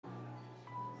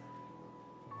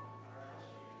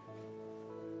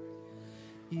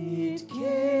It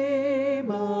came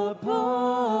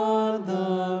upon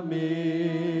the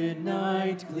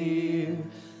midnight clear,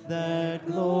 that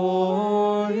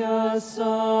glorious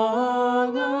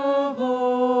song of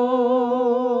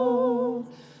old,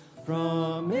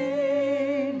 from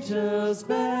angels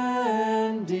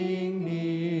bending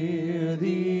near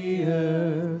the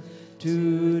earth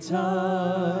to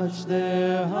touch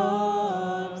their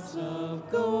harps of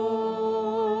gold.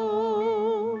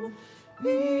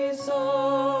 Peace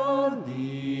on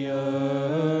the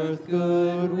earth,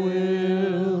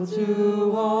 goodwill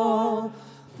to all,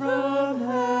 from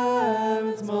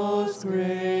heaven's most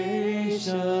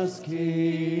gracious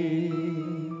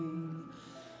King.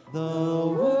 The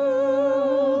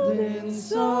world in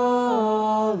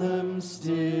solemn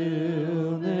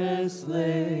stillness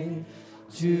lay,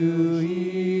 to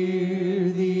hear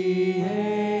the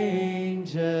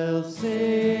angels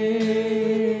sing.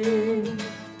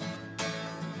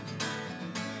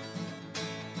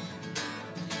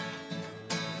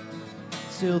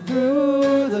 Till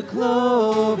through the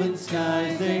cloven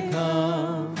skies they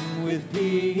come, with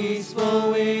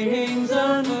peaceful wings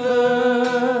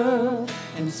unfurled,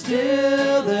 and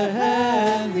still the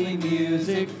heavenly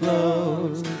music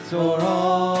flows o'er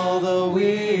all the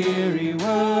weary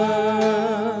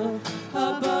world.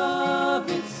 Above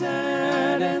its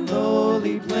sad and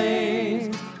lowly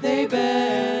plains they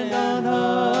bend on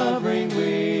hovering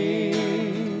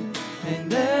wings,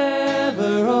 and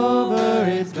ever over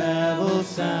its babel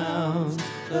sounds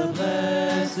the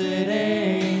blessed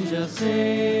angels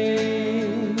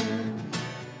sing.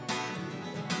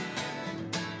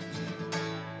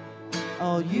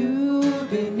 All you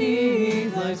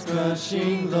beneath life's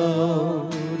crushing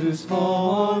load, whose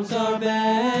forms are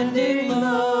bending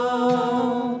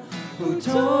low, who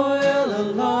toil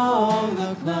along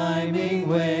the climbing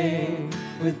way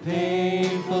with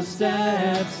painful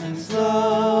steps and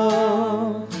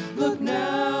slow. Look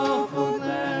now, for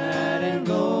glad and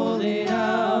golden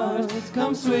hours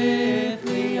come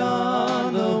swiftly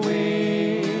on the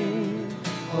wing.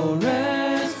 Oh,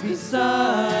 rest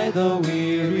beside the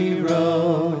weary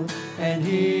road and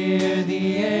hear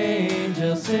the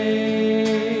angels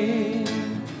sing.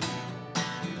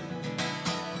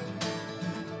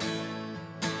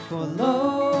 For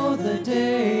lo, the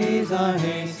days are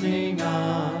hastening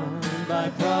on, by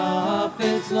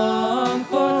prophets long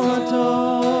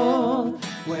foretold,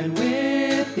 when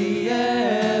with the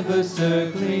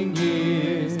ever-circling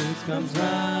years comes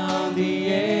round the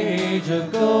age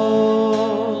of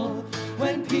gold,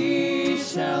 when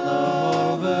peace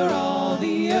shall over all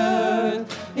the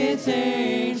earth its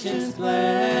ancient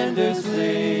splendors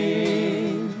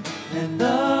fling, and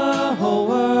the whole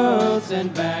world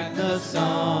send back the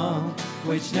song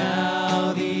which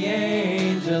now the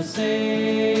angels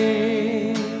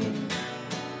sing.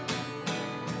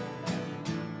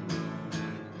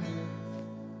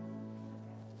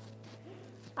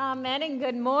 Amen and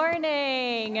good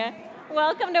morning.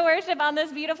 Welcome to worship on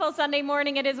this beautiful Sunday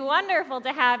morning. It is wonderful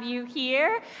to have you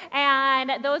here.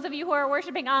 And those of you who are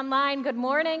worshiping online, good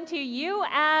morning to you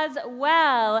as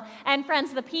well. And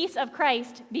friends, the peace of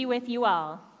Christ be with you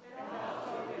all.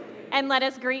 And let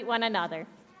us greet one another.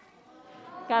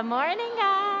 Good morning,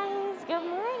 guys. Good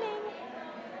morning.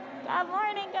 Good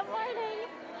morning. Good morning.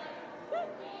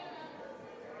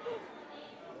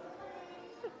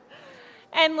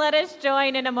 And let us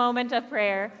join in a moment of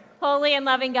prayer. Holy and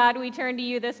loving God, we turn to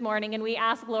you this morning and we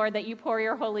ask, Lord, that you pour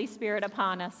your Holy Spirit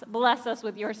upon us. Bless us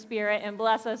with your Spirit and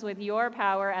bless us with your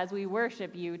power as we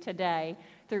worship you today.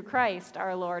 Through Christ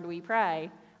our Lord we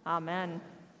pray. Amen.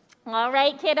 All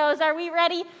right, kiddos, are we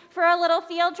ready for a little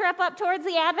field trip up towards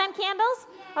the Advent candles?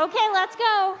 Okay, let's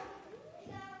go.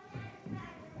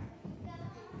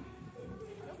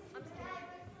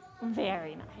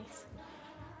 Very nice.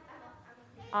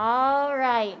 All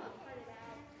right.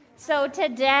 So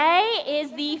today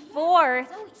is the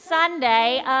fourth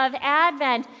Sunday of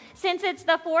Advent. Since it's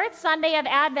the fourth Sunday of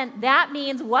Advent, that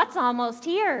means what's almost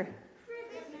here?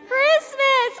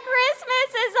 Christmas!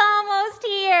 Christmas is almost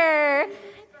here.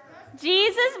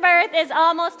 Jesus' birth is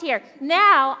almost here.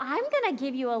 Now, I'm going to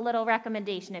give you a little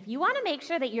recommendation. If you want to make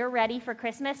sure that you're ready for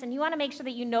Christmas and you want to make sure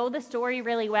that you know the story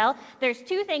really well, there's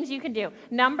two things you can do.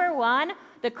 Number one,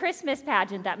 the Christmas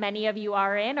pageant that many of you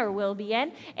are in or will be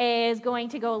in is going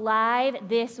to go live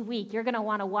this week. You're going to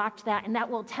want to watch that, and that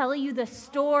will tell you the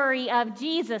story of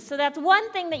Jesus. So that's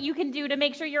one thing that you can do to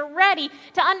make sure you're ready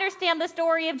to understand the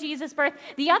story of Jesus' birth.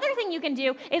 The other thing you can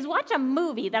do is watch a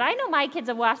movie that I know my kids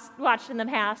have watched in the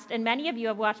past, and many of you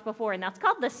have watched before, and that's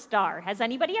called The Star. Has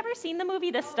anybody ever seen the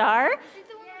movie The Star?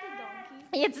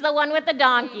 It's the one with the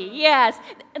donkey. Yes.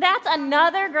 That's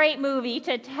another great movie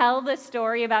to tell the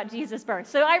story about Jesus' birth.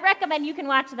 So I recommend you can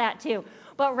watch that too.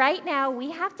 But right now,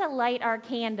 we have to light our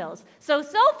candles. So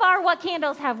far, what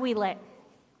candles have we lit?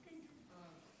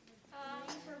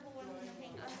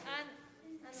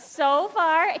 So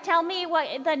far, tell me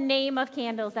what the name of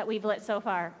candles that we've lit so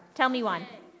far. Tell me one.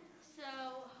 So,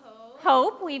 hope.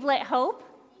 Hope. We've lit hope.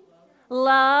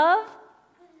 Love.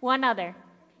 One other.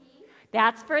 Peace.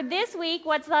 That's for this week.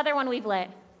 What's the other one we've lit?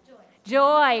 Joy.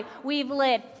 Joy. We've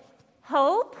lit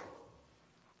hope,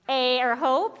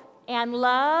 hope and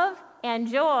love and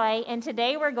joy. And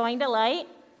today we're going to light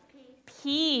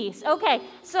peace. Okay,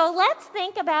 so let's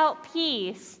think about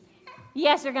peace.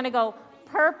 Yes, you're going to go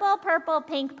purple, purple,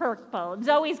 pink, purple.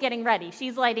 Zoe's getting ready.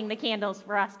 She's lighting the candles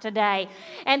for us today.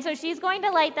 And so she's going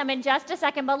to light them in just a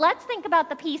second. But let's think about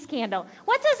the peace candle.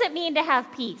 What does it mean to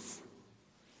have peace?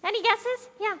 Any guesses?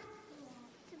 Yeah.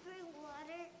 To bring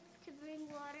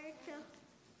water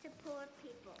to poor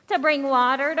people. To bring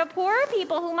water to poor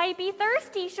people who might be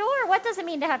thirsty. Sure. What does it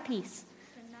mean to have peace?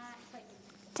 To not fight.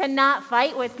 To not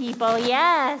fight with people.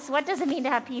 Yes. What does it mean to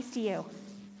have peace to you? To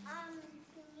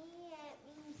me, it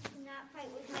means to not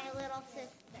fight with my little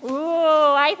sister.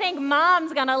 Ooh, I think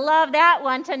Mom's going to love that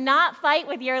one. To not fight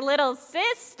with your little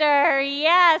sister.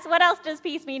 Yes. What else does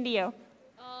peace mean to you?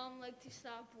 Like to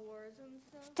stop wars and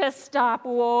stuff. To stop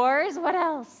wars. What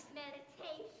else?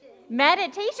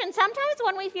 Meditation. Sometimes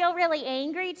when we feel really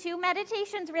angry, too,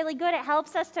 meditation's really good. It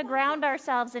helps us to ground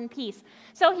ourselves in peace.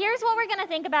 So here's what we're going to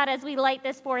think about as we light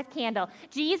this fourth candle.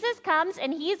 Jesus comes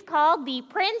and he's called the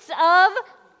Prince of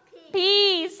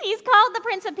Peace. He's called the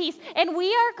Prince of Peace. And we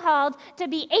are called to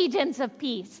be agents of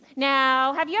peace.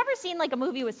 Now, have you ever seen like a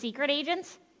movie with secret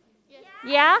agents?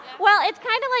 Yeah? Well, it's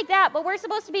kind of like that, but we're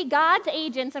supposed to be God's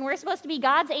agents, and we're supposed to be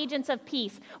God's agents of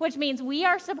peace, which means we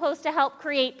are supposed to help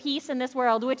create peace in this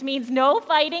world, which means no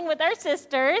fighting with our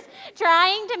sisters,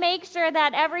 trying to make sure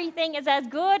that everything is as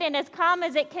good and as calm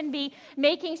as it can be,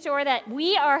 making sure that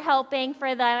we are helping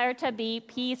for there to be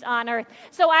peace on earth.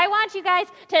 So I want you guys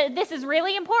to, this is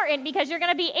really important because you're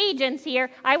going to be agents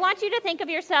here. I want you to think of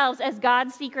yourselves as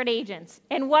God's secret agents.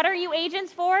 And what are you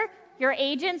agents for? You're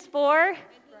agents for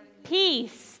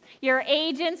peace. You're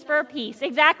agents for peace.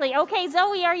 Exactly. Okay,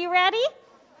 Zoe, are you ready?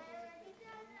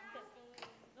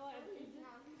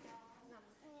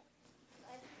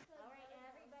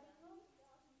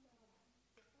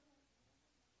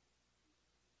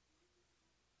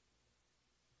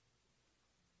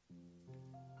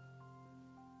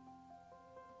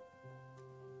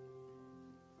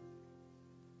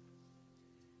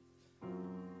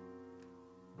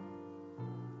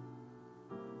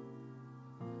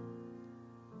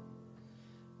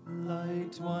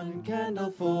 Light one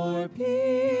candle for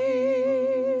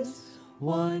peace,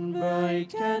 one bright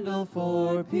candle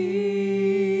for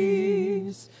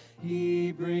peace.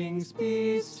 He brings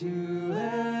peace to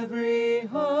every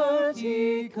heart.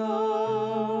 He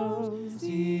comes,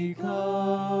 he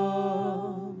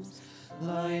comes.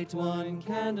 Light one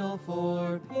candle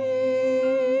for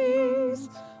peace,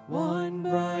 one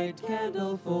bright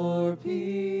candle for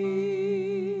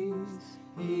peace.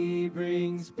 He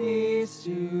brings peace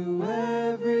to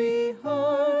every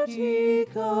heart. He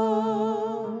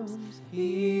comes,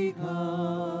 he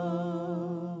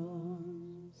comes.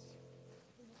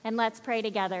 And let's pray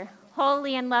together.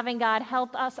 Holy and loving God,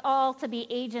 help us all to be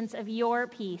agents of your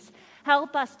peace.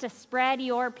 Help us to spread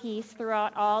your peace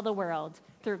throughout all the world.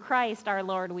 Through Christ our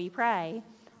Lord we pray.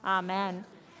 Amen.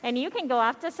 And you can go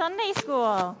off to Sunday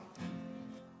school.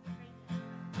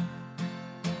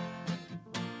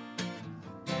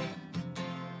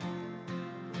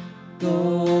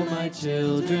 Go, my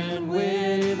children,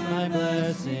 with my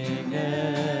blessing,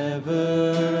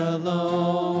 never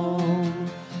alone.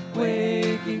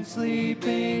 Waking,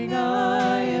 sleeping,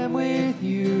 I am with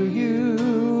you.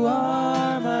 You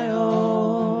are my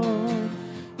own.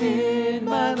 In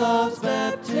my love's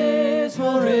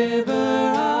baptismal river,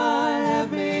 I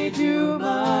have made you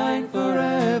mine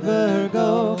forever.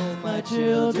 Go, my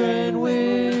children,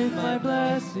 with my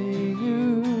blessing,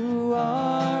 you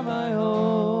are my own.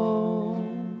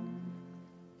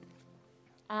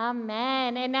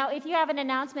 Amen. And now if you have an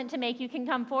announcement to make, you can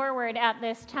come forward at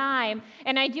this time.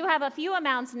 And I do have a few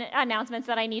announcements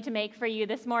that I need to make for you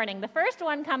this morning. The first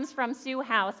one comes from Sue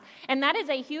House, and that is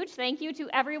a huge thank you to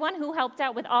everyone who helped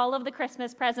out with all of the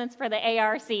Christmas presents for the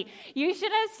ARC. You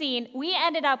should have seen, we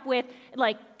ended up with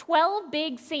like 12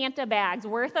 big Santa bags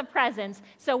worth of presents.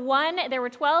 So there were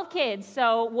 12 kids,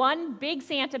 so one big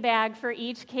Santa bag for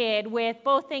each kid with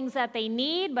both things that they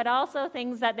need, but also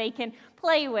things that they can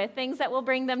play with, things that will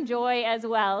bring them joy as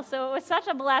well. So it was such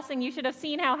a blessing. You should have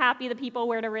seen how happy the people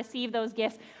were to receive those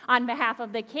gifts on behalf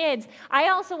of the kids. I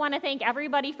also want to thank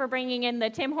everybody for bringing in the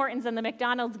Tim Hortons and the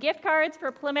McDonald's gift cards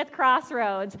for Plymouth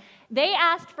Crossroads. They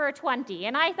asked for 20,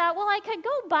 and I thought, well, I could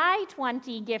go buy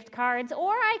 20 gift cards,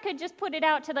 or I could just put it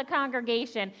out to the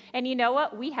congregation. And you know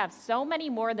what? We have so many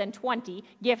more than 20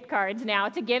 gift cards now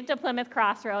to give to Plymouth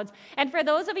Crossroads. And for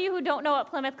those of you who don't know what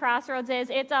Plymouth Crossroads is,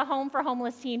 it's a home for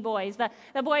homeless teen boys.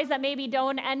 The boys that maybe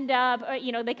don't end up,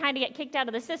 they kind of get kicked out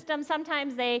of the system.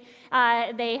 Sometimes they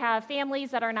have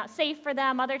families that are not safe for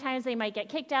them. Other times they might get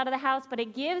kicked out of the house, but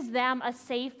it gives them a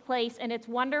safe place, and it's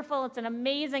wonderful. It's an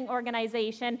amazing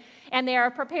organization, and they are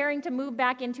preparing to move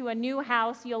back into a new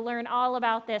house. You'll learn all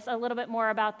about this, a little bit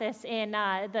more about this in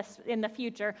the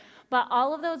future. But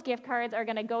all of those gift cards are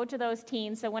going to go to those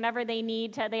teens, so whenever they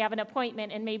have an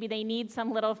appointment and maybe they need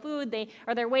some little food,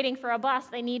 they're waiting for a bus,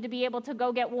 they need to be able to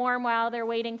go get warm while they're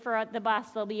waiting for the bus,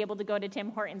 they'll be able to go to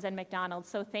Tim Hortons and McDonald's.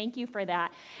 So thank you for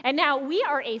that. And now we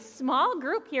are a small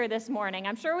group here this morning.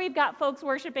 I'm sure we've got folks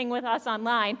worshiping with us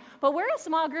online, but we're a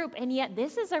small group, and yet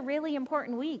this is a really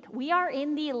important week. We are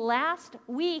in the last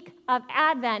week of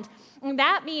Advent, and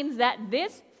that means that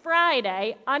this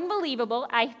Friday, unbelievable,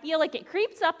 I feel like it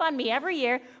creeps up on me every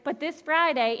year, but this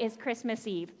Friday is Christmas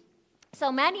Eve. So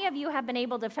many of you have been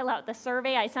able to fill out the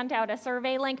survey. I sent out a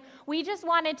survey link. We just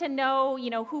wanted to know,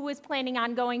 who was planning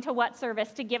on going to what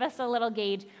service to give us a little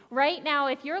gauge. Right now,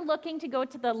 if you're looking to go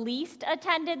to the least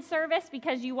attended service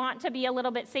because you want to be a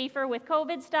little bit safer with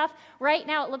COVID stuff, right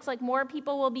now it looks like more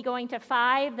people will be going to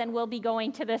 5 than will be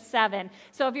going to the 7.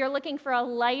 So if you're looking for a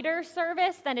lighter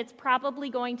service, then it's probably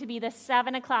going to be the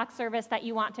 7 o'clock service that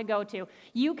you want to go to.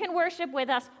 You can worship with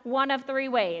us one of 3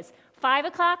 ways. 5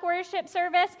 o'clock worship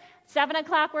service, 7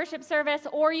 o'clock worship service,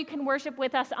 or you can worship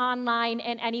with us online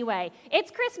in any way.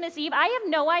 It's Christmas Eve. I have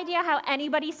no idea how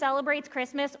anybody celebrates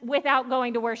Christmas without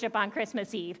going to worship on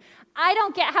Christmas Eve. I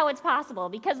don't get how it's possible,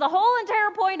 because the whole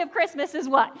entire point of Christmas is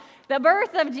what? The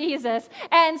birth of Jesus.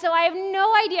 And so I have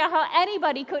no idea how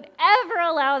anybody could ever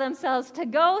allow themselves to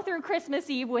go through Christmas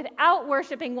Eve without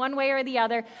worshiping one way or the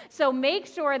other. So make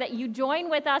sure that you join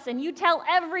with us and you tell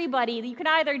everybody that you can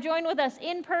either join with us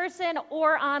in person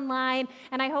or online.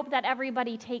 And I hope that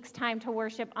everybody takes time to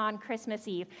worship on Christmas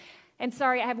Eve. And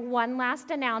sorry, I have one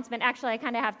last announcement. Actually, I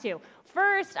kind of have 2.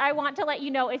 First, I want to let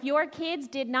you know, if your kids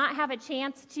did not have a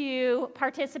chance to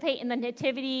participate in the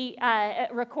nativity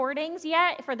recordings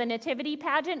yet for the nativity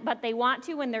pageant, but they want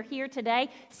to when they're here today,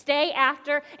 stay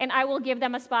after, and I will give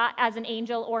them a spot as an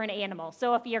angel or an animal.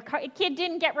 So if your kid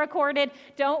didn't get recorded,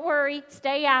 don't worry,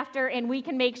 stay after, and we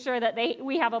can make sure that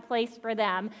we have a place for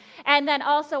them. And then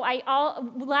also,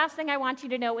 last thing I want you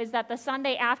to know is that the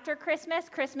Sunday after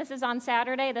Christmas is on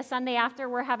Saturday. The Sunday after,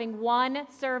 we're having one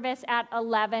service at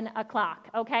 11 o'clock.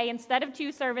 Okay, instead of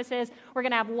 2 services, we're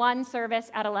going to have one service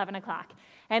at 11 o'clock.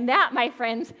 And that, my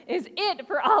friends, is it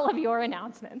for all of your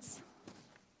announcements.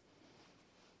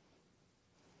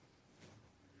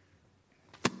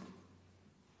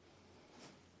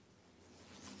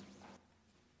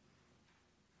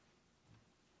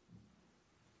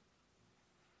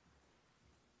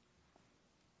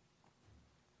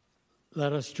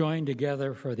 Let us join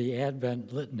together for the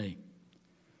Advent Litany.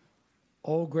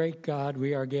 O great God,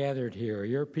 we are gathered here,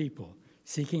 your people,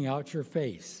 seeking out your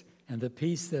face and the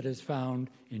peace that is found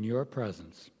in your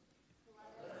presence.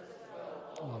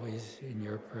 Always in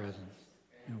your presence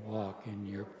and walk in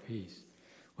your peace.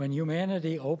 When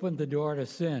humanity opened the door to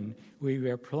sin, we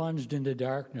were plunged into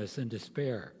darkness and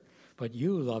despair. But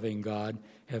you, loving God,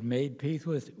 have made peace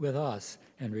with us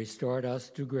and restored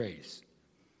us to grace.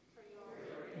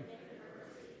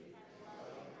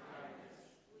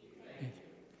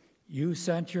 You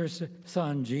sent your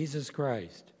Son, Jesus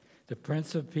Christ, the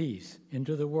Prince of Peace,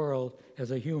 into the world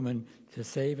as a human to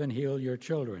save and heal your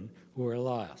children who are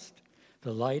lost.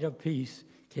 The light of peace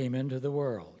came into the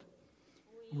world.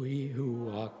 We who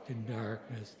walked in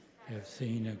darkness have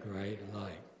seen a great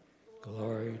light.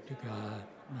 Glory to God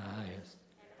in the highest,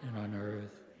 and on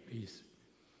earth peace.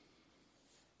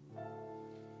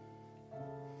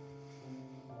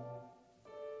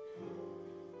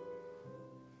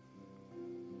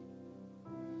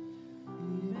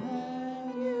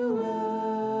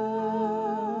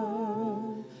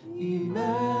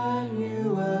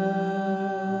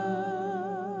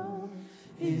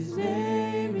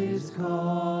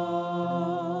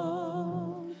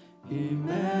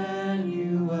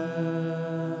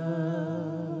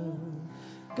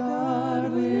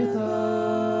 God with us.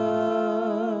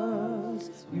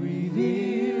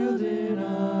 revealed in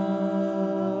us.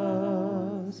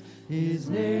 His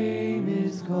name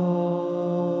is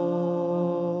called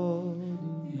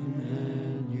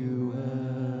Emmanuel.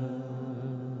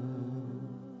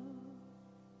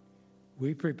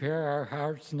 We prepare our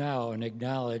hearts now and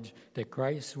acknowledge that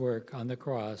Christ's work on the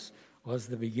cross was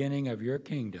the beginning of your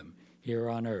kingdom here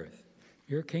on earth.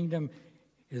 Your kingdom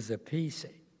is a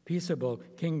peaceable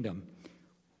kingdom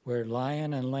where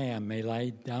lion and lamb may lie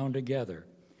down together,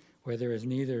 where there is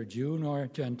neither Jew nor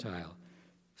Gentile,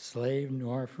 slave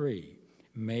nor free,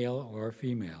 male or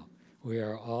female. We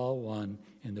are all one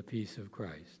in the peace of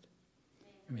Christ.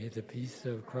 May the peace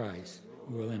of Christ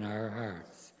rule in our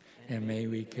hearts, and may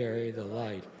we carry the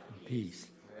light of peace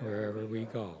wherever we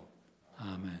go.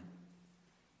 Amen.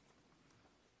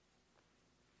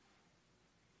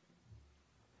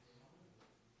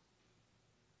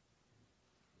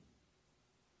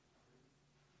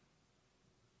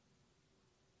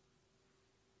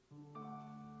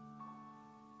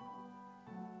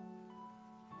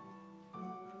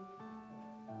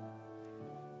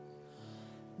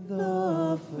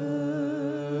 The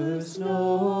first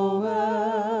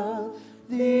Noel,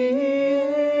 the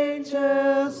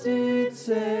angels did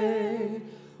say,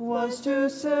 was to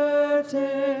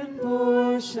certain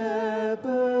poor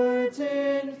shepherds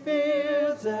in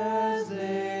fields as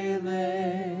they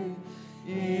lay,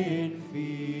 in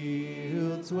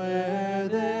fields where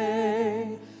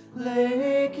they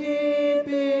lay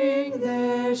keeping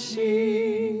their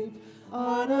sheep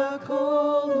on a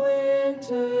cold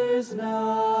winter's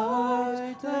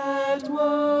night that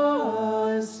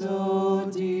was so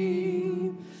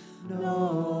deep.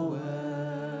 Noel,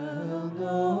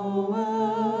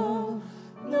 Noel,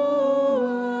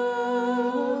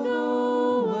 Noel,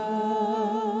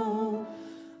 Noel,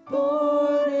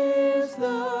 born is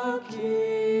the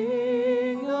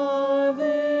King of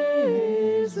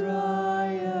Israel.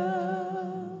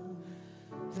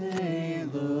 They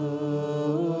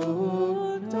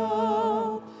looked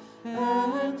up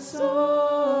and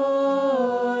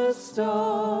saw a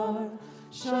star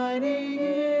shining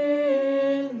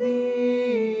in the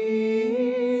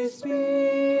east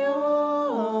beyond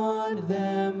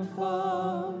them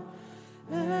far,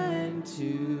 and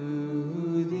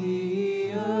to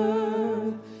the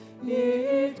earth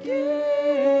it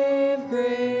gave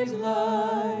great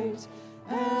light,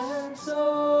 and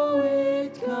so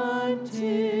it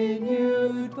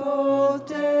continued both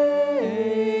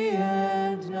day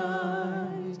and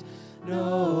night.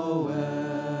 Noel,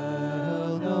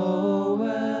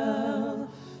 Noel,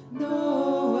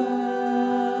 Noel,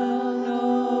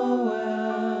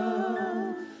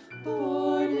 Noel,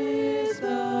 born is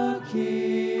the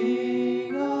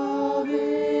King of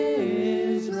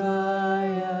Israel.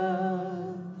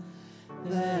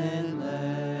 Then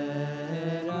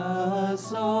let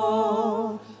us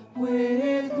all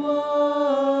with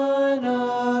one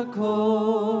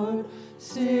accord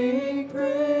sing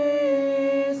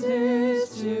praises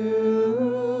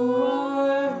to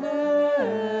our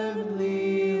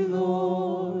heavenly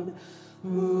Lord,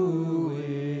 who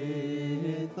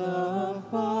with the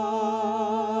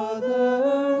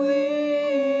Father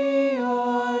we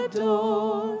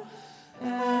adore,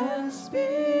 and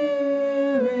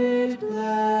Spirit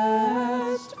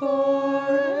blessed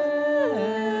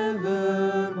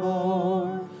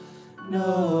forevermore.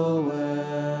 Noel,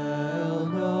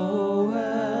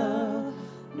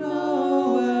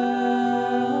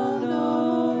 Noel,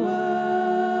 Noel,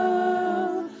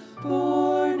 Noel,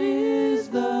 born is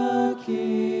the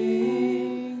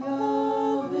King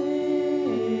of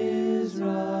Israel.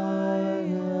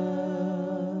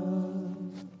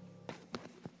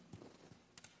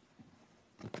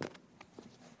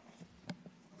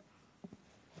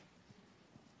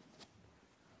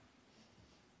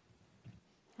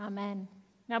 Amen.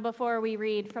 Now, before we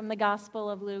read from the Gospel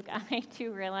of Luke, I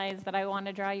too realize that I want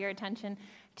to draw your attention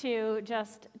to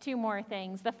just two more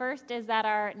things. The first is that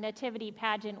our nativity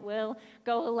pageant will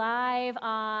go live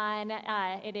on,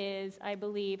 it is, I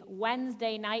believe,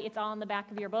 Wednesday night. It's all in the back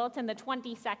of your bulletin, the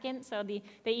 22nd. So the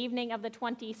evening of the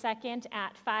 22nd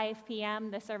at 5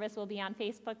 p.m. The service will be on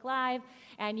Facebook Live,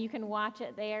 and you can watch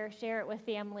it there, share it with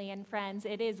family and friends.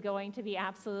 It is going to be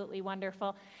absolutely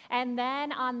wonderful. And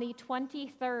then on the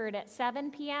 23rd at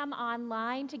 7 p.m.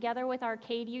 online, together with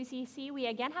Arcade UCC, we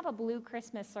again have a Blue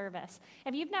Christmas service.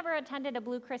 If you've never attended a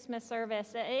Blue Christmas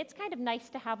service, it's kind of nice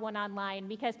to have one online,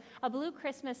 because a Blue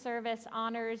Christmas service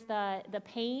honors the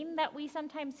pain that we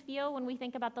sometimes feel when we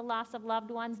think about the loss of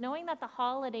loved ones, knowing that the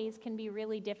holidays can be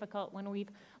really difficult when we've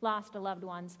lost a loved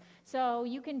ones. So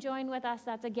you can join with us.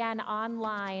 That's again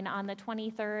online on the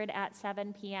 23rd at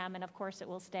 7 p.m. And of course, it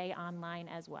will stay online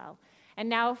as well. And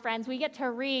now, friends, we get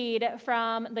to read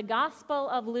from the Gospel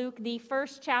of Luke, the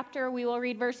first chapter. We will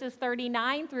read verses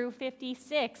 39 through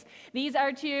 56.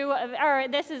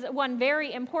 This is one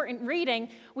very important reading.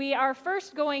 We are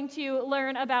first going to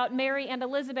learn about Mary and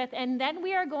Elizabeth, and then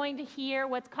we are going to hear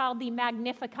what's called the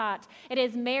Magnificat. It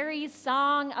is Mary's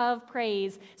song of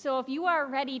praise. So if you are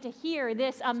ready to hear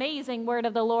this amazing word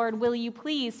of the Lord, will you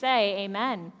please say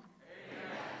amen? Amen.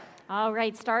 All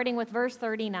right, starting with verse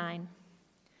 39.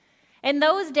 In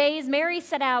those days, Mary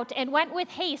set out and went with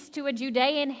haste to a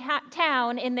Judean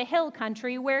town in the hill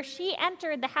country, where she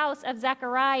entered the house of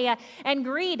Zechariah and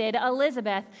greeted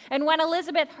Elizabeth. And when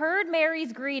Elizabeth heard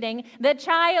Mary's greeting, the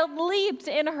child leaped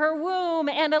in her womb,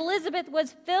 and Elizabeth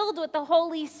was filled with the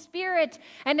Holy Spirit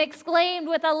and exclaimed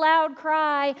with a loud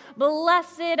cry,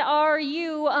 "Blessed are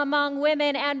you among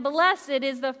women, and blessed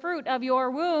is the fruit of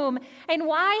your womb. And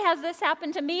why has this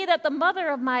happened to me, that the mother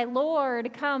of my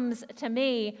Lord comes to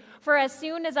me? For as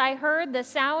soon as I heard the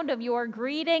sound of your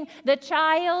greeting, the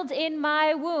child in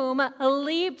my womb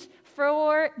leaped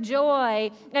for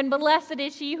joy. And blessed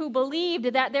is she who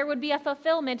believed that there would be a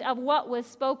fulfillment of what was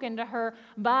spoken to her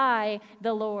by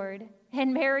the Lord."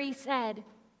 And Mary said,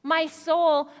 "My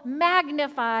soul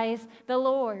magnifies the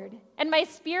Lord, and my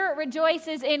spirit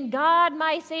rejoices in God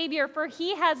my Savior, for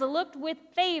he has looked with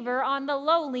favor on the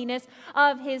lowliness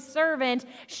of his servant.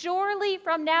 Surely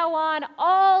from now on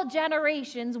all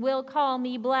generations will call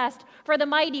me blessed, for the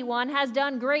Mighty One has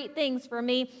done great things for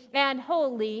me, and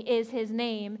holy is his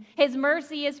name. His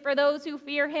mercy is for those who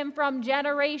fear him from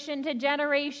generation to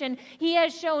generation. He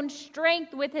has shown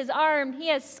strength with his arm. He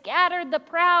has scattered the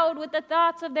proud with the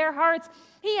thoughts of their hearts.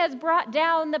 He has brought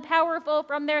down the powerful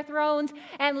from their thrones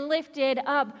and lifted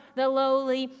up the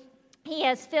lowly. He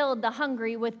has filled the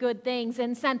hungry with good things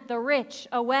and sent the rich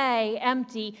away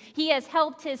empty. He has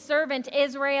helped his servant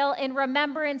Israel in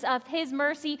remembrance of his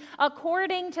mercy,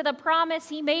 according to the promise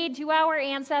he made to our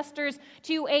ancestors,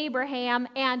 to Abraham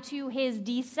and to his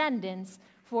descendants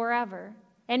forever."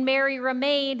 And Mary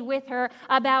remained with her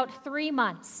about 3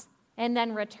 months and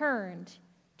then returned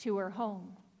to her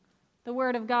home. The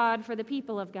word of God for the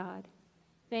people of God.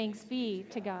 Thanks be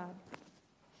to God.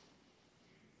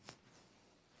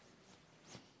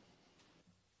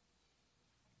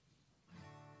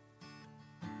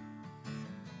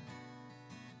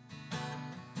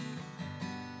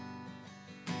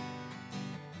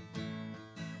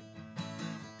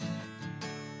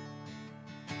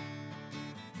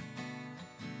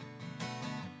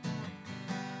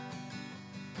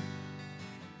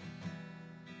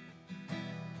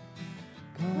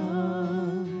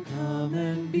 Come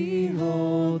and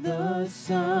behold the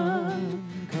Son.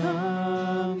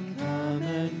 Come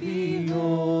and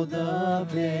behold the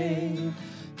babe.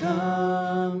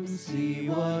 Come see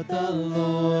what the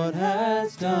Lord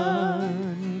has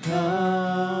done.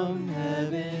 Come,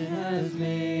 heaven has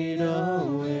made a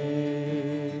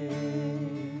way.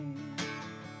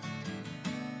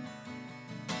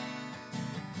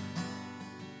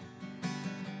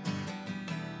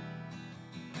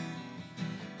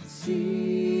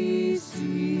 See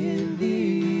in the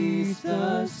east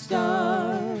the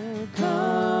star.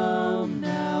 Come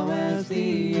now as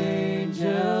the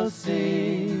angels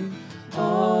sing.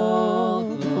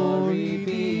 All glory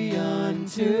be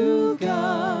unto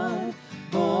God.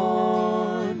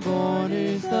 Born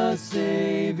is the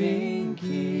saving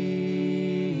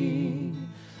King.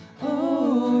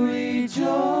 Oh, rejoice,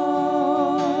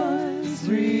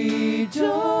 rejoice.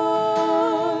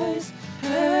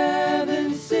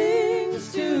 Heaven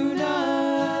sings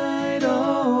tonight.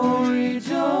 Oh,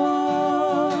 rejoice.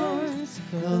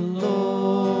 The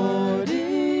Lord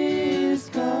is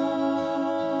come.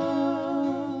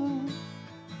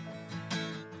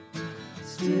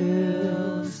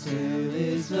 Still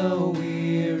is the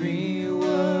weary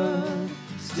world.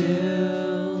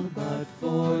 Still, but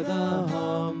for the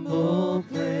humble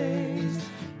praise.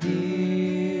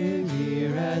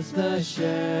 Hear as the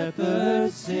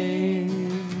shepherds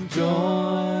sing.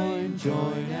 Join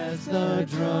as the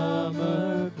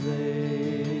drummer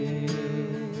plays.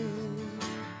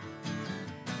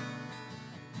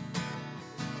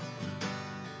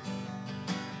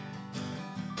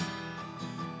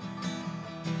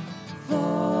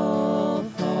 Fall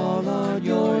on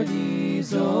your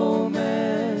knees, O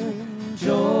men.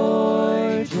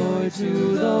 Joy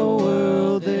to the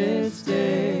world this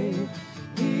day.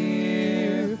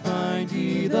 Here find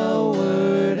ye the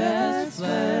word as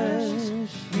flesh.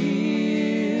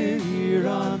 Here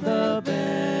on the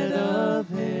bed of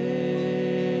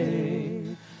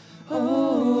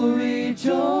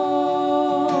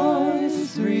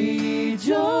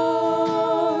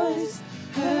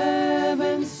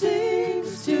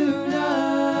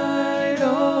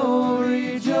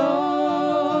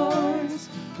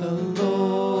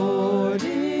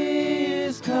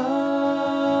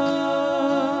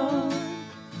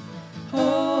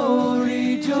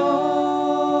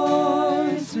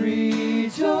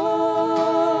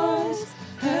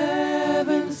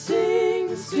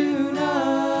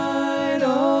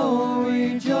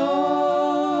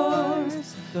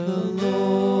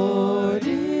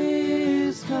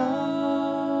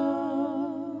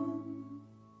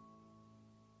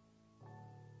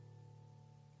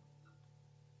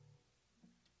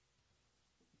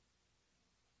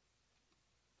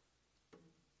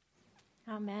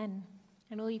Amen.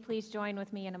 And will you please join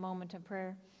with me in a moment of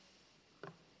prayer?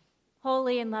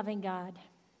 Holy and loving God,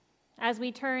 as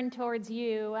we turn towards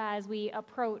you, as we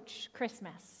approach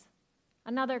Christmas,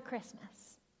 another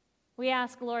Christmas, we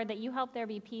ask, Lord, that you help there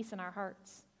be peace in our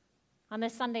hearts. On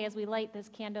this Sunday, as we light this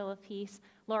candle of peace,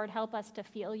 Lord, help us to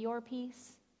feel your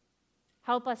peace.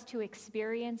 Help us to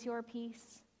experience your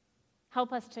peace.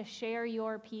 Help us to share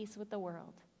your peace with the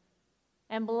world.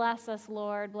 And bless us,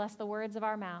 Lord, bless the words of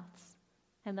our mouths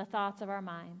and the thoughts of our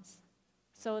minds,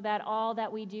 so that all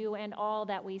that we do and all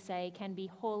that we say can be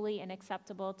holy and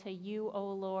acceptable to you,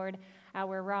 O Lord,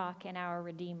 our rock and our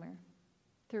Redeemer.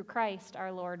 Through Christ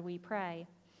our Lord we pray.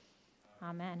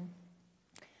 Amen.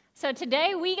 So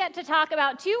today we get to talk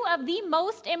about two of the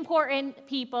most important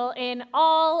people in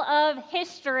all of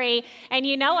history. And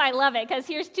you know I love it, because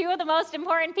here's two of the most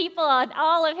important people in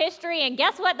all of history, and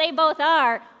guess what they both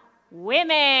are?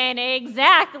 Women,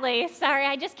 exactly. Sorry,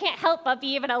 I just can't help but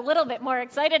be even a little bit more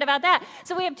excited about that.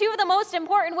 So we have two of the most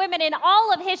important women in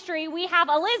all of history. We have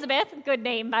Elizabeth, good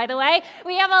name by the way.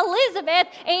 We have Elizabeth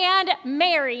and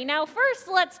Mary. Now first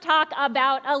let's talk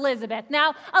about Elizabeth.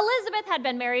 Now Elizabeth had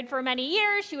been married for many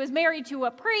years. She was married to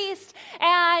a priest,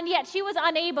 and yet she was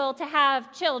unable to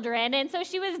have children. And so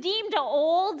she was deemed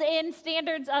old in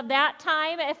standards of that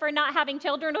time for not having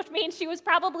children, which means she was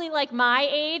probably like my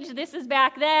age. This is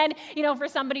back then. You know, for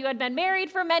somebody who had been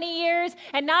married for many years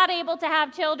and not able to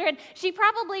have children, she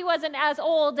probably wasn't as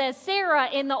old as Sarah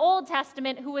in the Old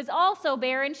Testament, who was also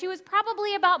barren. She was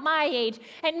probably about my age,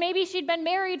 and maybe she'd been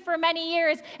married for many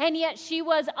years, and yet she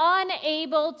was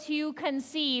unable to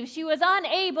conceive. She was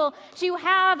unable to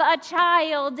have a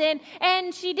child,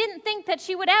 and she didn't think that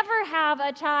she would ever have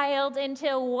a child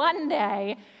until one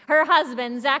day her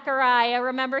husband, Zechariah,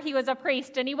 remember he was a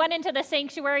priest, and he went into the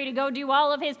sanctuary to go do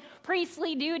all of his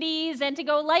priestly duties and to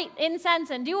go light incense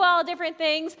and do all different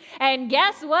things. And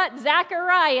guess what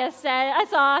Zechariah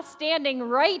saw standing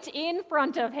right in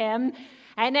front of him?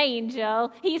 An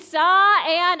angel. He saw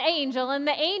an angel, and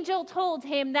the angel told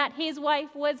him that his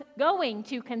wife was going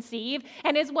to conceive,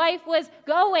 and his wife was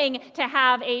going to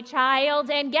have a child.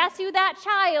 And guess who that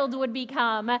child would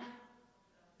become?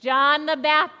 John the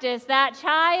Baptist. That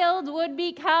child would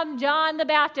become John the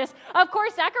Baptist. Of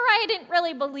course, Zechariah didn't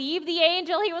really believe the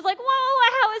angel. He was like,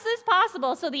 whoa, how is this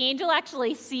possible? So the angel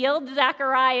actually sealed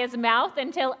Zechariah's mouth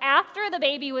until after the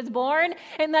baby was born.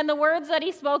 And then the words that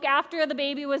he spoke after the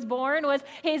baby was born was,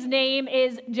 his name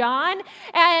is John.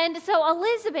 And so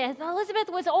Elizabeth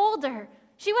was older.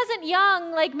 She wasn't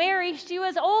young like Mary. She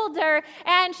was older,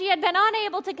 and she had been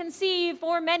unable to conceive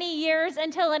for many years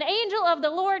until an angel of the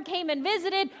Lord came and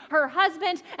visited her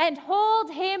husband and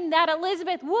told him that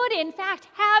Elizabeth would in fact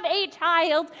have a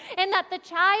child, and that the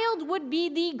child would be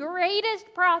the greatest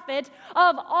prophet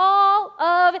of all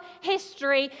of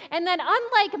history. And then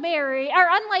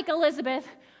unlike Elizabeth,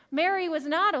 Mary was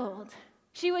not old.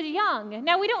 She was young.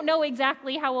 Now we don't know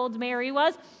exactly how old Mary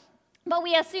was, but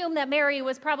we assume that Mary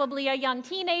was probably a young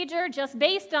teenager, just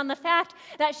based on the fact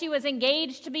that she was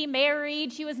engaged to be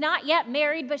married. She was not yet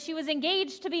married, but she was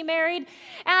engaged to be married.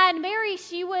 And Mary,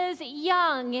 she was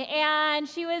young, and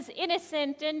she was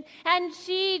innocent, and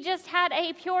she just had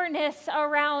a pureness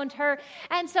around her.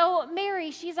 And so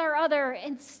Mary, she's our other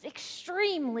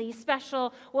extremely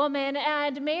special woman.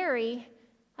 And Mary,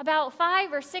 about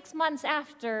 5 or 6 months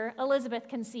after Elizabeth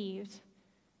conceived,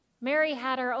 Mary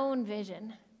had her own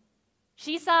vision.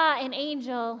 She saw an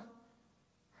angel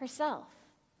herself.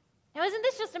 Now, isn't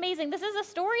this just amazing? This is a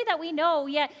story that we know,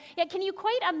 yet can you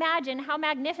quite imagine how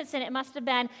magnificent it must have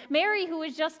been? Mary, who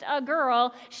was just a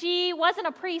girl, she wasn't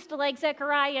a priest like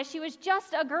Zechariah. She was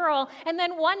just a girl. And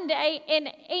then one day, an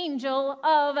angel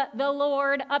of the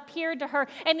Lord appeared to her.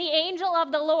 And the angel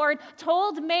of the Lord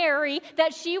told Mary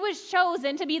that she was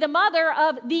chosen to be the mother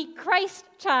of the Christ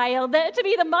child, to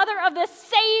be the mother of the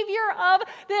Savior of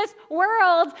this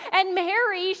world. And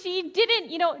Mary, she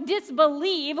didn't,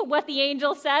 disbelieve what the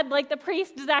angel said, like the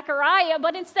priest Zechariah,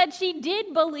 but instead she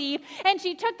did believe, and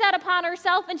she took that upon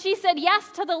herself, and she said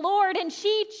yes to the Lord, and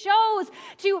she chose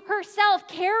to herself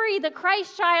carry the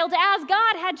Christ child as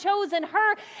God had chosen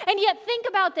her. And yet think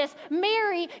about this.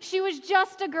 Mary, she was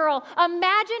just a girl.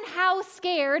 Imagine how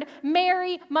scared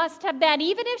Mary must have been,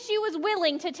 even if she was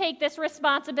willing to take this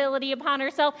responsibility upon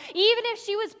herself, even if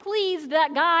she was pleased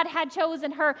that God had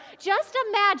chosen her. Just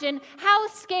imagine how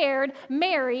scared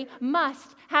Mary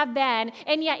must have been.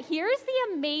 And yet here's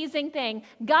the amazing thing.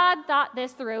 God thought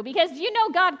this through because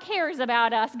God cares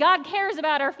about us. God cares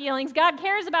about our feelings. God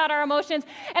cares about our emotions.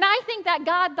 And I think that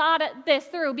God thought this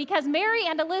through because Mary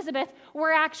and Elizabeth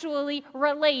were actually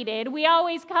related. We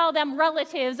always call them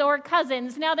relatives or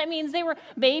cousins. Now that means they were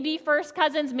maybe first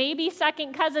cousins, maybe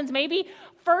second cousins, maybe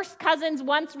first cousins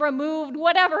once removed,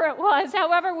 whatever it was,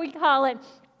 however we call it.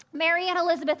 Mary and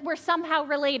Elizabeth were somehow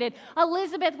related.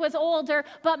 Elizabeth was older,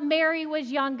 but Mary was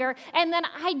younger. And then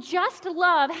I just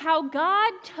love how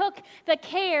God took the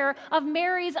care of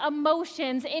Mary's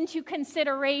emotions into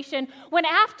consideration when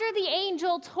after the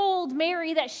angel told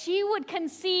Mary that she would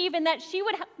conceive and that she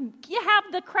would have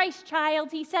the Christ child,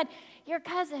 he said, your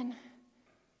cousin,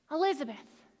 Elizabeth,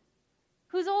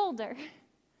 who's older,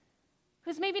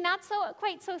 who's maybe not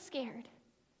quite so scared,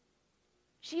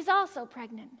 she's also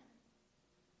pregnant.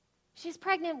 She's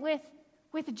pregnant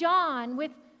with John,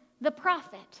 with the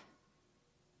prophet.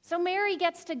 So Mary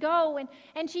gets to go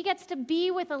and she gets to be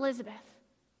with Elizabeth.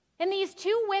 And these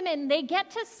two women, they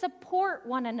get to support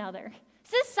one another.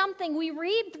 This is something we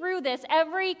read through this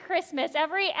every Christmas,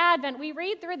 every Advent. We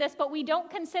read through this, but we don't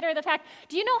consider the fact.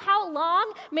 Do you know how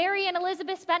long Mary and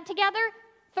Elizabeth spent together?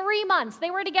 3 months.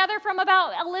 They were together from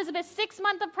about Elizabeth's 6th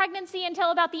month of pregnancy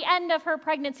until about the end of her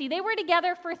pregnancy. They were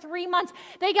together for 3 months.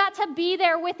 They got to be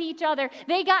there with each other.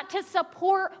 They got to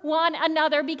support one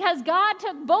another because God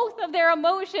took both of their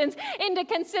emotions into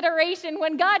consideration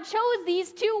when God chose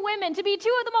these two women to be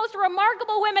two of the most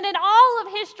remarkable women in all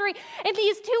of history. And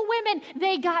these two women,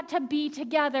 they got to be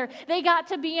together. They got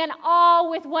to be in awe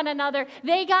with one another.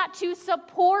 They got to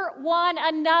support one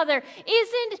another.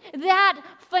 Isn't that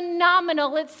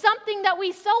phenomenal? It's something that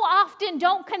we so often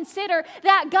don't consider,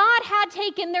 that God had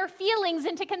taken their feelings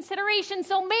into consideration.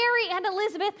 So Mary and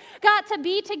Elizabeth got to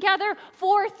be together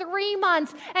for 3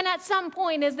 months. And at some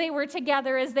point as they were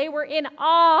together, as they were in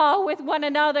awe with one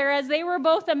another, as they were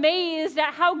both amazed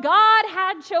at how God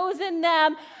had chosen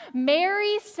them,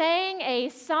 Mary sang a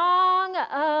song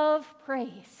of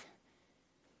praise.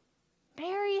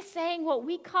 Mary sang what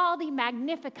we call the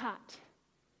Magnificat.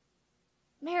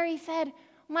 Mary said,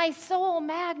 my soul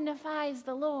magnifies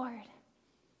the Lord,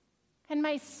 and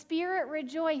my spirit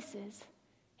rejoices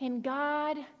in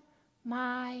God,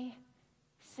 my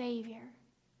Savior.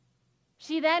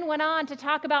 She then went on to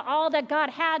talk about all that God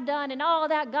had done and all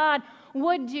that God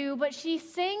would do, but she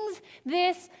sings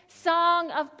this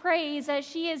song of praise as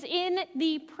she is in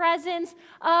the presence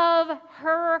of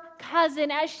her cousin,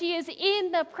 as she is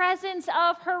in the presence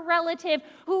of her relative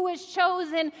who was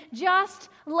chosen just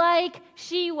like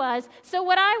she was. So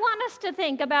what I want us to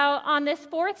think about on this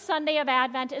 4th Sunday of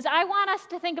Advent is I want us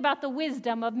to think about the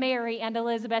wisdom of Mary and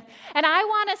Elizabeth. And I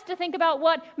want us to think about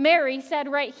what Mary said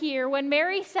right here when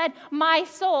Mary said, my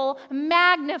soul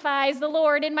magnifies the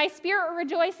Lord and my spirit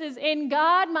rejoices in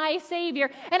God, my Savior.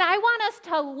 And I want us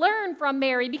to learn from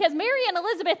Mary because Mary and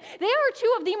Elizabeth, they are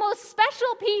two of the most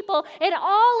special people in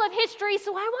all of history.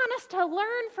 So I want us to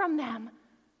learn from them.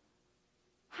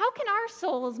 How can our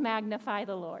souls magnify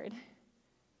the Lord?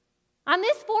 On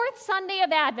this 4th Sunday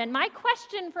of Advent, my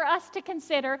question for us to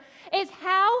consider is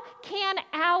how can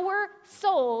our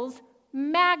souls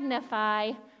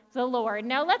magnify the Lord?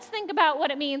 Now let's think about what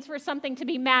it means for something to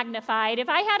be magnified. If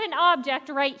I had an object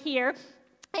right here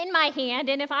in my hand,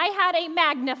 and if I had a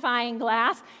magnifying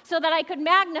glass so that I could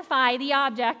magnify the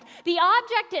object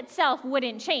itself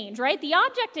wouldn't change, right? The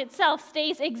object itself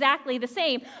stays exactly the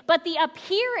same, but the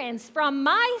appearance from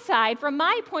my side, from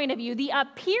my point of view, the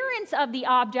appearance of the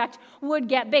object would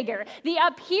get bigger. The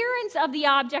appearance of the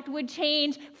object would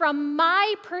change from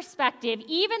my perspective,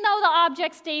 even though the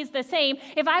object stays the same.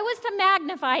 If I was to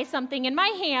magnify something in my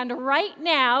hand right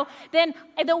now, then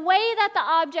the way that the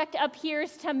object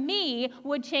appears to me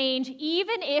would change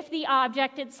even if the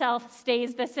object itself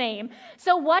stays the same.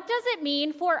 So what does it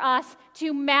mean for us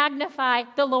to magnify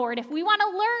the Lord? If we want to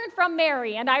learn from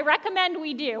Mary, and I recommend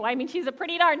we do, I mean, she's a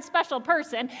pretty darn special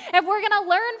person. If we're going to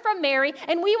learn from Mary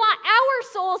and we want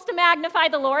our souls to magnify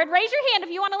the Lord, raise your hand if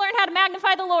you want to learn how to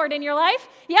magnify the Lord in your life.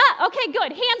 Yeah? Okay,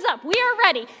 good. Hands up. We are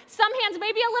ready. Some hands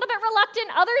may be a little bit reluctant,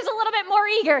 others a little bit more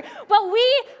eager. But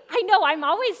I know I'm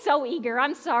always so eager.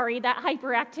 I'm sorry that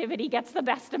hyperactivity gets the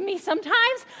best of me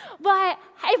sometimes. But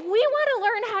if we want to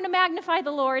learn how to magnify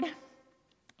the Lord,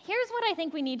 here's what I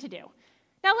think we need to do.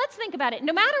 Now let's think about it.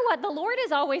 No matter what, the Lord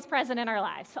is always present in our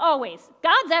lives. Always.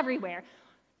 God's everywhere.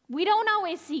 We don't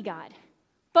always see God.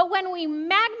 But when we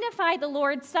magnify the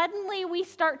Lord, suddenly we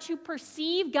start to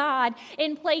perceive God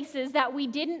in places that we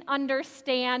didn't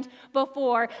understand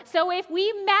before. So if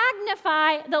we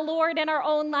magnify the Lord in our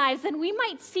own lives, then we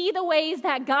might see the ways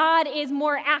that God is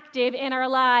more active in our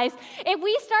lives. If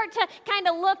we start to kind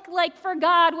of look like for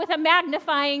God with a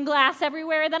magnifying glass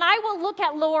everywhere, then I will look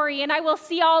at Lori and I will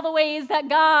see all the ways that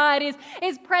God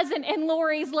is present in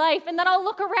Lori's life. And then I'll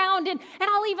look around and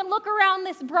I'll even look around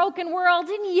this broken world.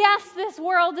 And yes, this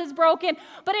world is broken,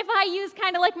 but if I use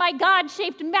kind of like my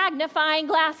God-shaped magnifying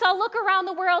glass, I'll look around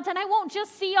the world and I won't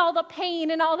just see all the pain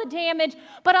and all the damage,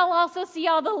 but I'll also see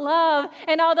all the love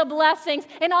and all the blessings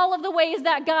and all of the ways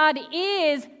that God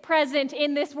is present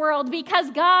in this world, because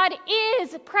God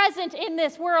is present in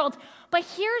this world. But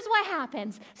here's what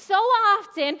happens. So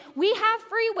often we have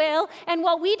free will, and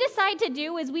what we decide to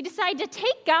do is we decide to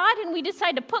take God and we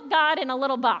decide to put God in a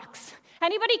little box.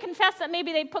 Anybody confess that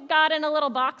maybe they put God in a little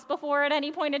box before at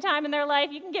any point in time in their life?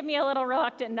 You can give me a little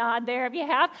reluctant nod there if you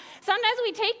have. Sometimes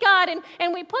we take God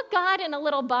and we put God in a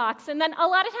little box, and then a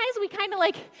lot of times we kind of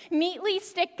like neatly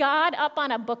stick God up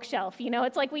on a bookshelf. You know,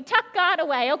 it's like we tuck God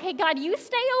away. Okay, God, you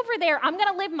stay over there. I'm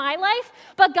going to live my life,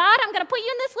 but God, I'm going to put you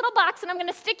in this little box, and I'm going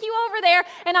to stick you over there,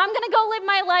 and I'm going to go live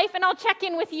my life, and I'll check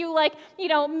in with you like, you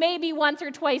know, maybe once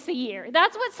or twice a year.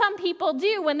 That's what some people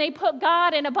do when they put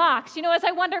God in a box. You know, as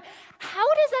I wonder, how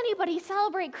does anybody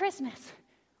celebrate Christmas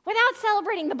without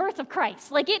celebrating the birth of Christ?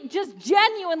 Like, it just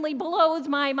genuinely blows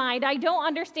my mind. I don't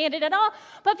understand it at all.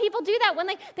 But people do that when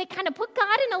they kind of put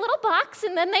God in a little box,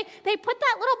 and then they put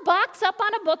that little box up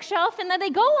on a bookshelf, and then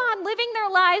they go on living their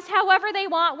lives however they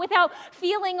want without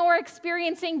feeling or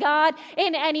experiencing God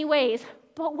in any ways.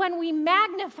 But when we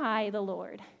magnify the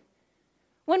Lord,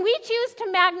 when we choose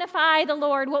to magnify the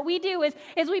Lord, what we do is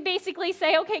we basically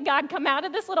say, okay, God, come out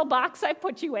of this little box I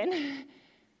put you in.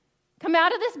 Come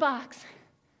out of this box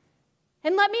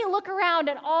and let me look around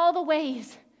at all the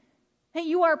ways that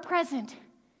you are present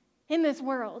in this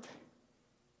world.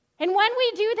 And when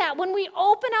we do that, when we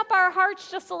open up our hearts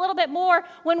just a little bit more,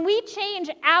 when we change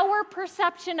our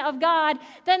perception of God,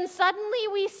 then suddenly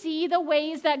we see the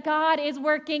ways that God is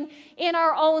working in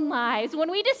our own lives.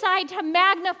 When we decide to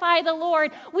magnify the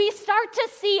Lord, we start to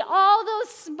see all those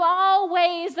small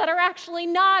ways that are actually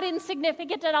not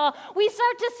insignificant at all. We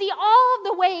start to see all of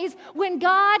the ways when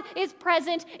God is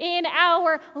present in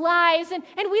our lives. And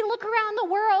we look around the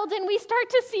world and we start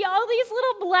to see all these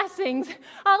little blessings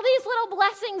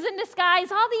in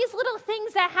disguise, all these little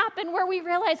things that happen where we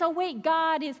realize, oh wait,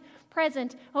 God is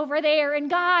present over there and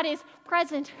God is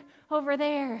present over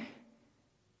there.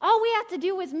 All we have to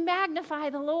do is magnify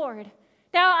the Lord.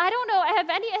 Now, I don't know,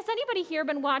 has anybody here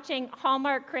been watching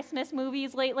Hallmark Christmas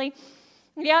movies lately?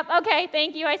 Yep, okay,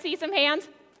 thank you, I see some hands.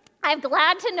 I'm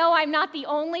glad to know I'm not the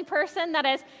only person that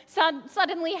has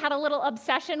suddenly had a little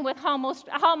obsession with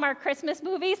Hallmark Christmas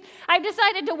movies. I've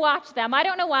decided to watch them. I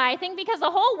don't know why. I think because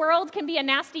the whole world can be a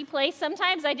nasty place.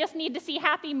 Sometimes I just need to see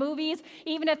happy movies,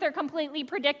 even if they're completely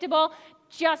predictable,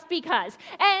 just because.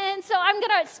 And so I'm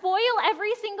going to spoil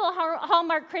every single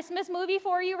Hallmark Christmas movie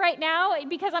for you right now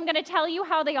because I'm going to tell you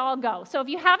how they all go. So if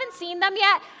you haven't seen them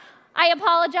yet, I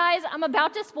apologize, I'm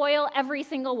about to spoil every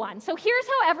single one. So here's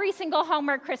how every single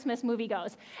Hallmark Christmas movie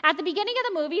goes. At the beginning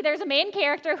of the movie, there's a main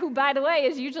character who, by the way,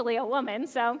 is usually a woman,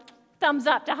 so thumbs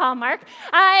up to Hallmark.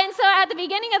 And so at the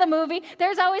beginning of the movie,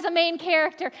 there's always a main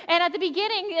character. And at the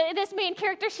beginning, this main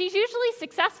character, she's usually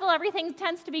successful. Everything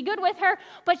tends to be good with her,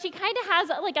 but she kind of has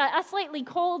like a slightly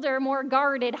colder, more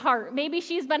guarded heart. Maybe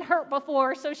she's been hurt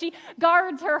before, so she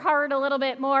guards her heart a little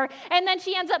bit more. And then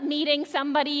she ends up meeting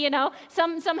somebody, you know,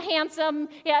 some handsome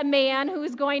man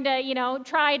who's going to, you know,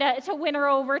 try to win her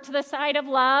over to the side of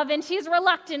love. And she's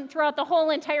reluctant throughout the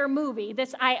whole entire movie.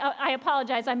 I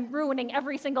apologize, I'm ruining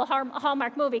every single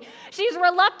Hallmark movie. She's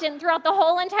reluctant throughout the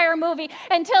whole entire movie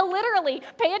until literally,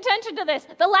 pay attention to this,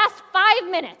 the last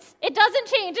 5 minutes. It doesn't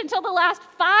change until the last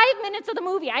 5 minutes of the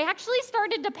movie. I actually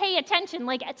started to pay attention,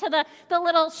 like to the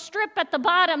little strip at the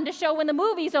bottom to show when the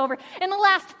movie's over. In the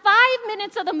last 5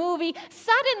 minutes of the movie,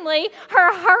 suddenly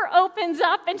her heart opens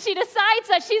up and she decides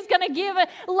that she's going to give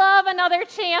love another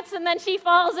chance, and then she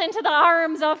falls into the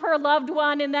arms of her loved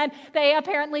one, and then they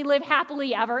apparently live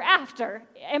happily ever after.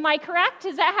 Am I correct?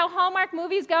 Is that how Hallmark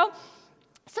movies go?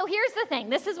 So here's the thing.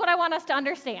 This is what I want us to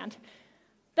understand.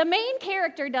 The main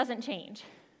character doesn't change,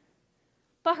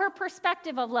 but her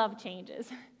perspective of love changes.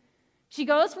 She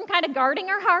goes from kind of guarding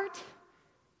her heart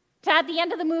to, at the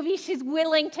end of the movie, she's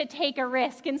willing to take a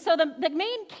risk. And so the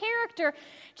main character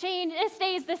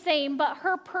stays the same, but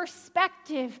her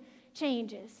perspective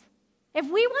changes. If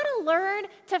we want to learn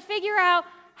to figure out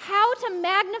how to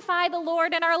magnify the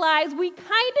Lord in our lives, we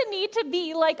kind of need to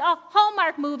be like a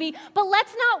Hallmark movie, but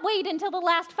let's not wait until the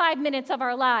last 5 minutes of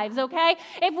our lives, okay?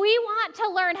 If we want to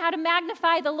learn how to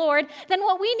magnify the Lord, then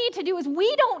what we need to do is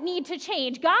we don't need to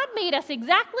change. God made us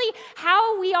exactly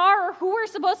how we are or who we're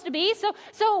supposed to be,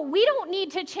 so we don't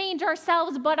need to change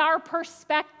ourselves, but our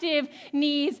perspective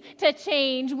needs to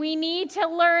change. We need to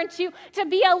learn to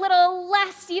be a little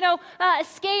less,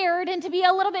 scared, and to be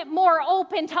a little bit more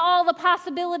open to all the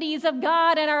possibilities of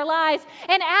God in our lives.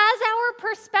 And as our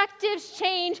perspectives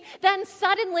change, then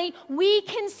suddenly we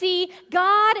can see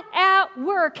God at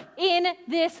work in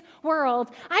this world.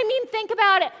 I mean, think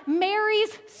about it.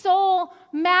 Mary's soul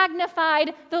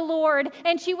magnified the Lord,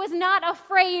 and she was not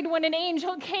afraid when an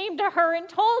angel came to her and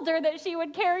told her that she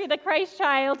would carry the Christ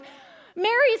child.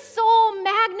 Mary's soul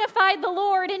magnified the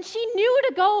Lord, and she knew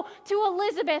to go to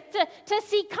Elizabeth to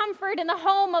seek comfort in the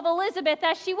home of Elizabeth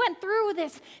as she went through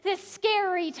this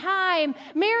scary time.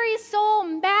 Mary's soul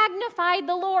magnified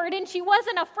the Lord, and she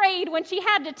wasn't afraid when she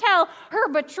had to tell her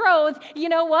betrothed, you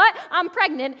know what, I'm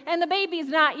pregnant, and the baby's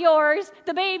not yours.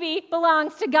 The baby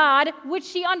belongs to God, which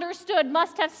she understood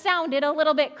must have sounded a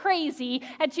little bit crazy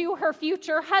to her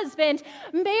future husband.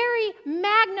 Mary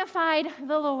magnified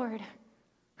the Lord.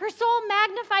 Her soul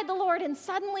magnified the Lord, and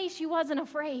suddenly she wasn't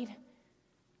afraid.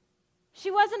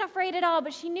 She wasn't afraid at all,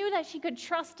 but she knew that she could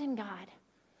trust in God.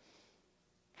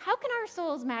 How can our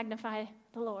souls magnify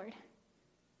the Lord?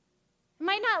 It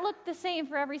might not look the same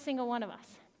for every single one of us,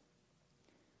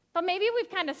 but maybe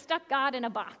we've kind of stuck God in a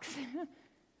box.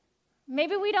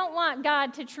 Maybe we don't want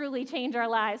God to truly change our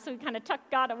lives, so we kind of tuck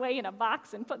God away in a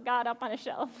box and put God up on a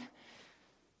shelf.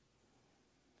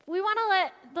 We want to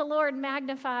let the Lord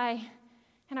magnify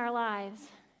in our lives,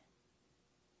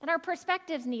 and our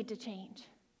perspectives need to change.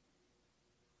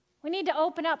 We need to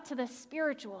open up to the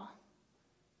spiritual.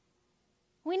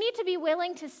 We need to be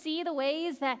willing to see the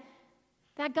ways that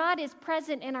God is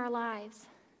present in our lives.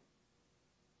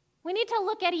 We need to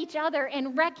look at each other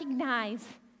and recognize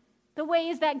the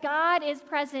ways that God is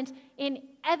present in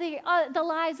the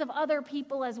lives of other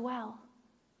people as well.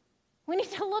 We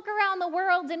need to look around the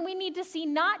world, and we need to see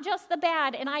not just the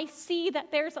bad, and I see that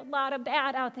there's a lot of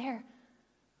bad out there,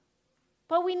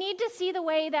 but we need to see the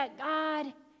way that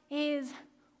God is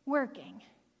working.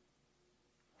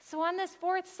 So on this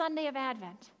fourth Sunday of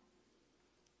Advent,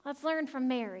 let's learn from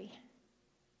Mary,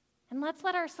 and let's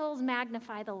let our souls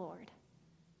magnify the Lord.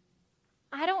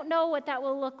 I don't know what that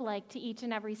will look like to each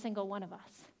and every single one of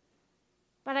us,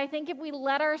 but I think if we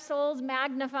let our souls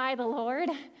magnify the Lord,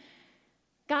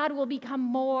 God will become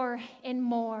more and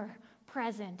more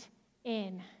present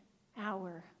in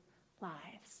our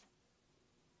lives.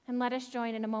 And let us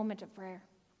join in a moment of prayer.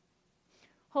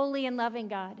 Holy and loving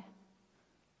God,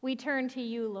 we turn to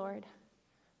you, Lord.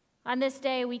 On this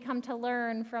day, we come to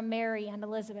learn from Mary and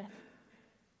Elizabeth.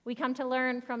 We come to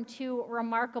learn from two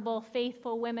remarkable,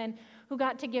 faithful women who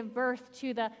got to give birth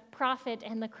to the prophet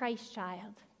and the Christ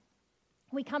child.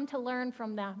 We come to learn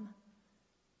from them.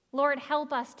 Lord,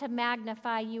 help us to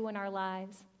magnify you in our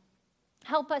lives.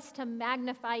 Help us to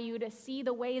magnify you, to see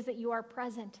the ways that you are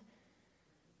present.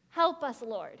 Help us,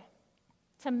 Lord,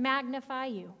 to magnify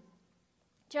you,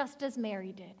 just as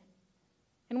Mary did.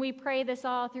 And we pray this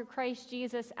all through Christ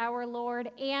Jesus, our Lord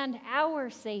and our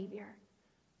Savior,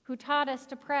 who taught us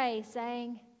to pray,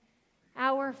 saying,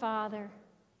 Our Father,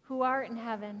 who art in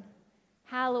heaven,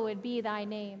 hallowed be thy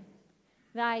name.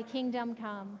 Thy kingdom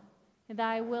come,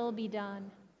 thy will be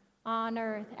done, on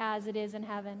earth as it is in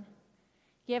heaven.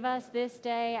 Give us this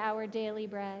day our daily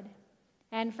bread,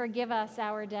 and forgive us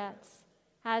our debts,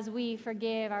 as we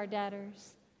forgive our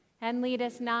debtors. And lead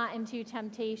us not into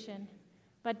temptation,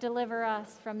 but deliver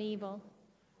us from evil.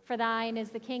 For thine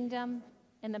is the kingdom,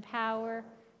 and the power,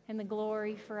 and the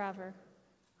glory forever.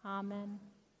 Amen.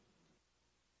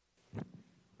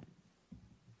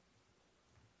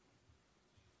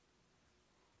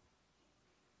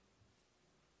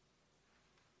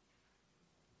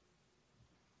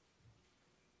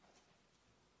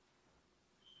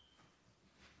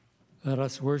 Let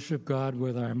us worship God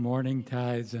with our morning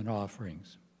tithes and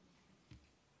offerings.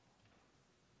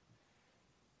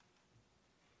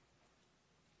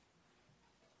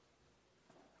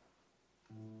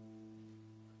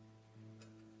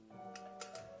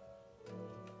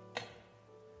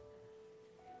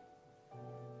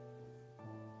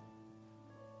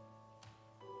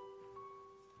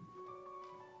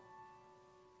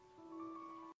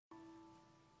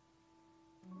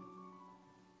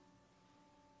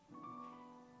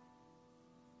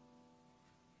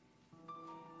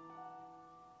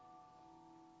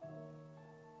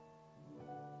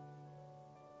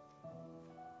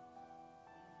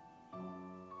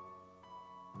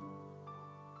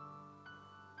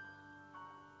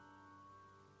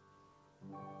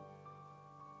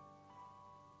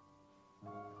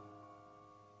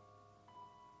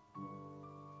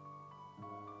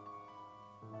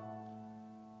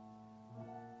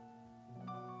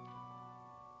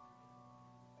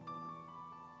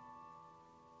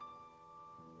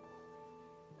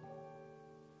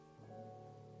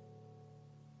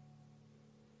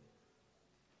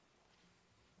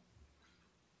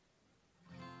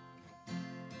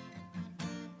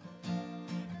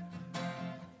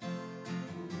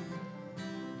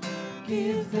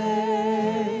 Give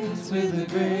thanks with a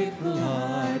grateful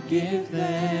heart. Give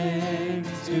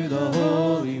thanks to the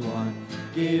Holy One.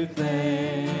 Give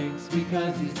thanks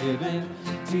because he's given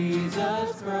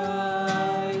Jesus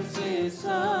Christ, his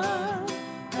Son.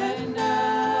 And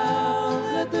now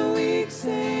let the weak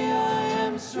say I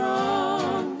am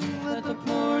strong. Let the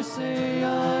poor say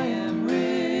I am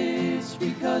rich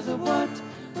because of what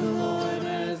the Lord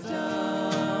has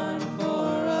done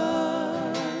for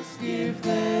us. Give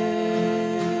thanks,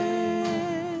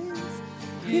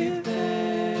 give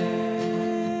thanks,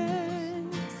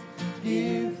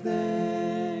 give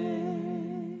thanks.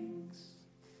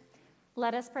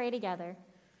 Let us pray together.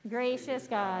 Gracious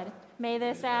God, may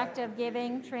this act of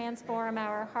giving transform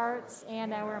our hearts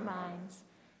and our minds.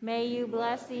 May you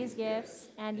bless these gifts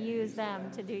and use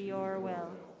them to do your will.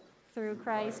 Through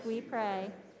Christ we pray.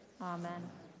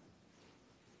 Amen.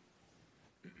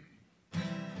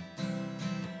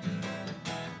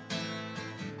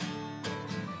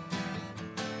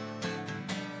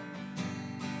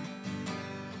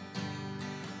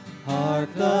 Hark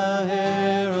the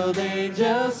herald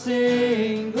angels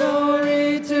sing,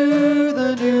 glory to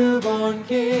the newborn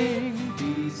King.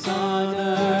 Peace on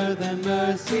earth and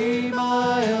mercy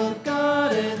mild,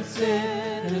 God and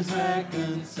sinners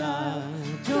reconciled.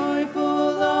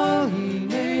 Joyful all ye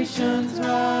nations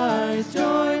rise,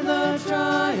 join the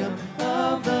triumph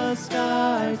of the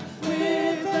skies.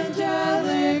 With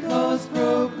angelic hosts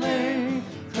proclaim,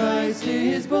 Christ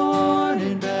is born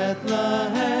in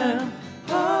Bethlehem.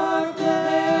 Hark the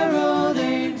herald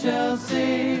angels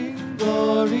sing,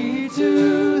 glory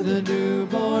to the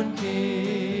newborn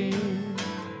King.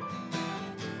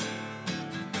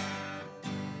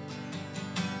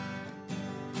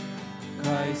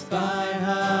 Christ by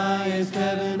highest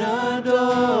heaven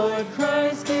adored,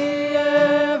 Christ the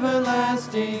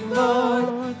everlasting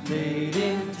Lord. Late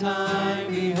in time,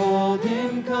 behold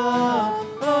him come,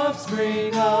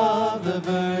 offspring of the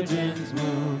Virgin's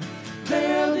womb.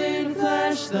 Veiled in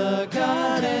flesh, the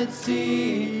Godhead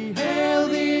see, hail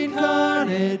the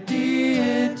incarnate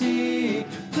deity.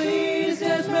 Pleased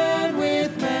as man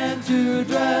with man to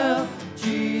dwell,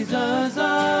 Jesus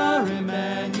our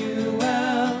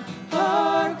Emmanuel.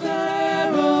 Hark the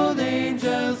herald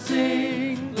angels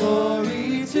sing,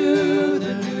 glory to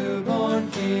the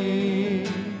newborn King.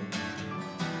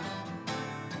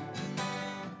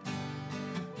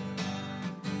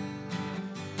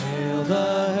 Hail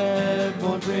the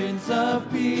heaven-born Prince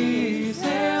of Peace,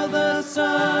 hail the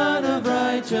Son of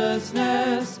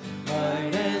Righteousness.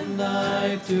 Light and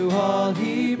life to all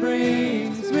he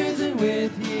brings, risen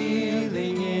with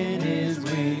healing in his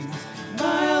wings.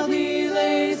 Mild he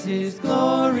lays his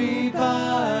glory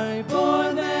by,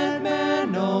 born that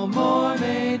man no more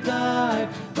may die.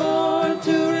 Born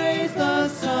to raise the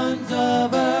sons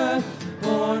of earth,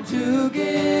 born to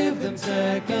give them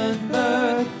second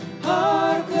birth.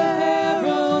 Hark the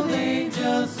herald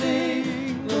angels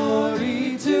sing,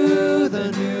 glory to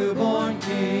the newborn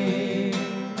King.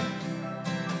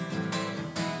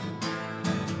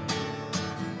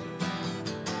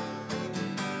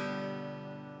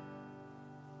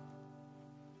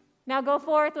 Now go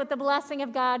forth with the blessing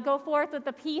of God. Go forth with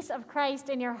the peace of Christ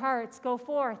in your hearts. Go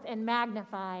forth and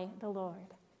magnify the Lord.